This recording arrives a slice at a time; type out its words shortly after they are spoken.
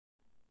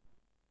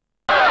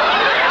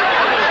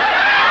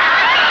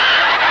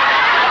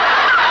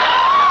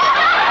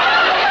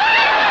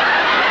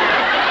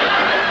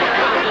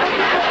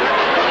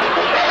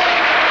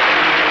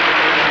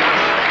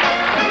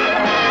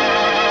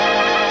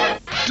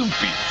Don't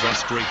be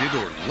frustrated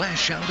or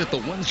lash out at the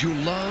ones you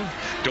love.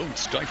 Don't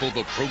stifle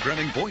the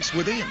programming voice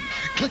within.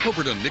 Click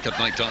over to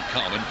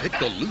nickatnight.com and pick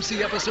the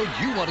Lucy episode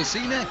you want to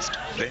see next.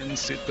 Then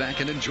sit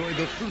back and enjoy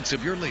the fruits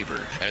of your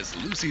labor as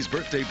Lucy's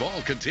birthday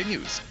ball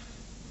continues.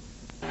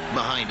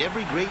 Behind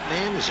every great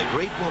man is a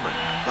great woman.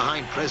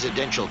 Behind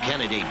presidential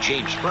candidate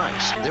James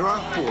Price, there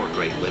are 4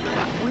 great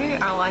women. We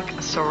are like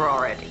a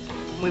sorority.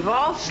 We've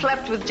all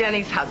slept with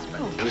Jenny's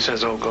husband. Who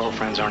says old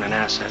girlfriends aren't an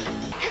asset?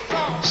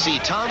 See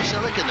Tom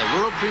Selleck in the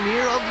world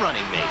premiere of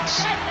Running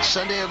Mates.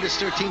 Sunday,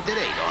 August 13th at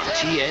 8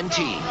 on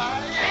TNT.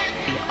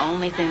 The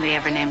only thing they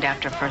ever named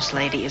after First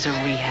Lady is a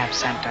rehab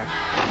center.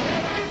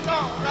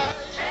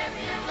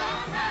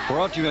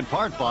 Brought to you in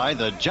part by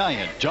the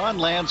giant John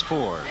Lance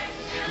Ford.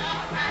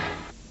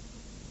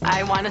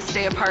 I want to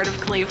stay a part of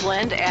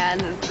Cleveland,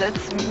 and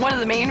that's one of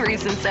the main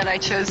reasons that I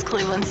chose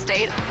Cleveland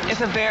State. It's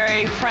a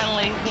very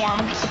friendly,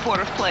 warm,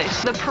 supportive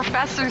place. The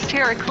professors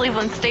here at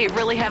Cleveland State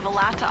really have a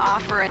lot to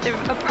offer.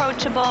 They're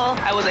approachable.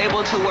 I was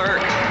able to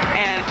work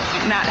and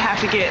not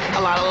have to get a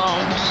lot of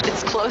loans.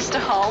 It's close to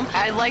home.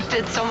 I liked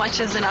it so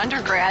much as an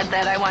undergrad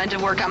that I wanted to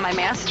work on my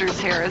master's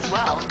here as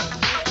well.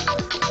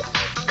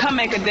 Come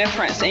make a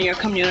difference in your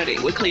community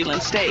with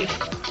Cleveland State.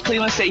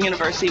 Cleveland State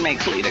University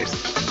makes leaders.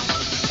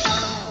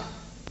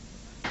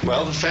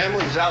 Well, the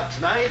family's out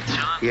tonight.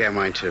 Yeah,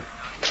 mine too.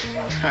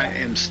 I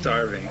am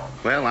starving.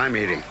 Well, I'm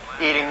eating.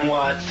 Eating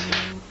what?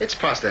 It's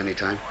pasta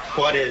anytime.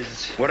 What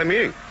is? What I'm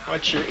eating.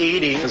 What you're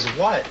eating is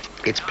what?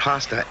 It's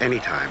pasta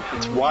anytime.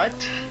 It's what?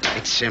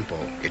 It's simple.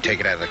 You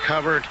take it out of the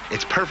cupboard.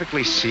 It's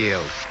perfectly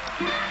sealed.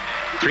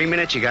 3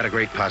 minutes, you got a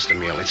great pasta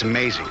meal. It's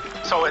amazing.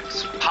 So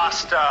it's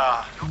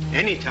pasta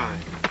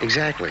anytime.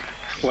 Exactly.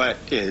 What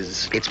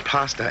is? It's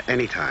pasta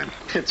anytime.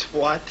 It's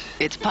what?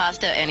 It's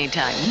pasta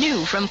anytime.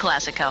 New from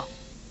Classico.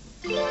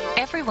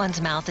 Everyone's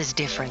mouth is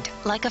different,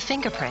 like a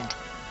fingerprint.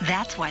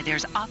 That's why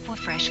there's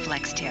Aquafresh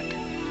Flex Tip.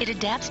 It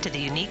adapts to the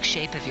unique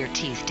shape of your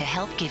teeth to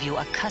help give you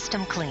a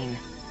custom clean.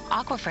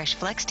 Aquafresh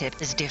Flex Tip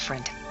is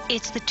different.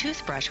 It's the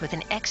toothbrush with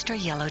an extra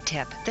yellow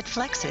tip that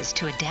flexes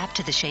to adapt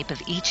to the shape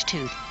of each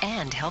tooth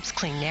and helps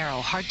clean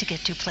narrow,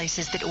 hard-to-get-to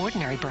places that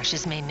ordinary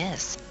brushes may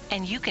miss.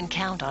 And you can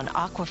count on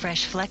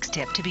Aquafresh Flex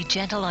Tip to be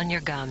gentle on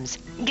your gums.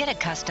 Get a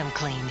custom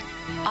clean.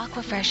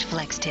 Aquafresh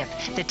Flex Tip.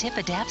 The tip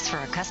adapts for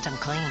a custom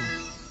clean.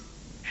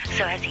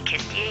 So has he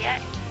kissed you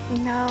yet?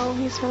 No,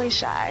 he's really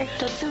shy.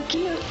 That's so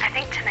cute. I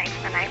think tonight's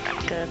the night,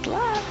 though. Good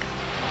luck.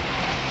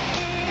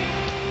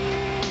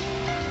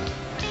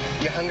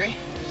 You hungry?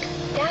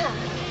 Yeah.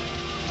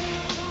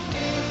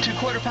 2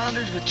 quarter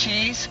pounders with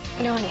cheese?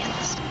 No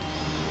onions.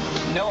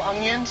 No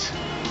onions?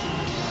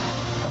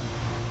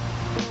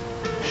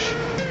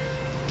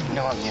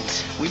 No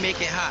onions. We make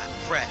it hot,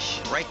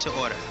 fresh, right to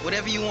order.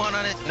 Whatever you want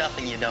on it,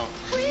 nothing you don't.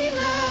 We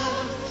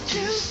love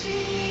to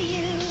see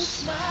you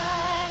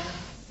smile.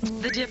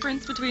 The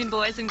difference between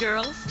boys and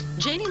girls?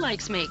 Janie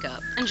likes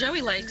makeup, and Joey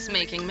likes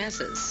making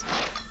messes.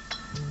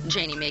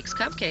 Janie makes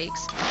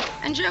cupcakes,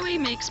 and Joey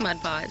makes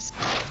mud pies.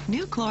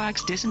 New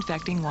Clorox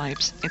Disinfecting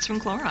Wipes. It's from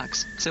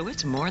Clorox, so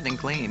it's more than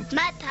clean.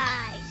 Mud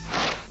pies.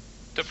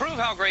 To prove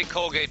how great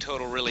Colgate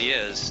Total really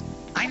is,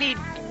 I need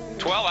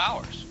 12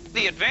 hours.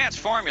 The advanced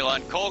formula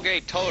in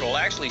Colgate Total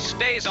actually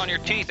stays on your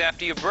teeth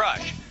after you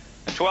brush.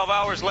 And 12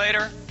 hours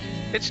later,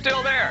 it's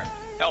still there,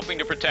 helping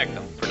to protect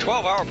them. For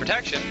 12-hour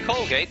protection,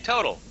 Colgate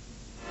Total.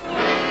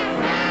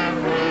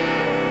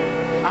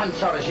 I'm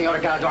sorry, Signor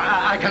Ricardo.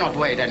 I cannot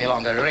wait any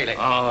longer, really.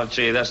 Oh,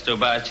 gee, that's too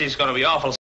bad. She's going to be awful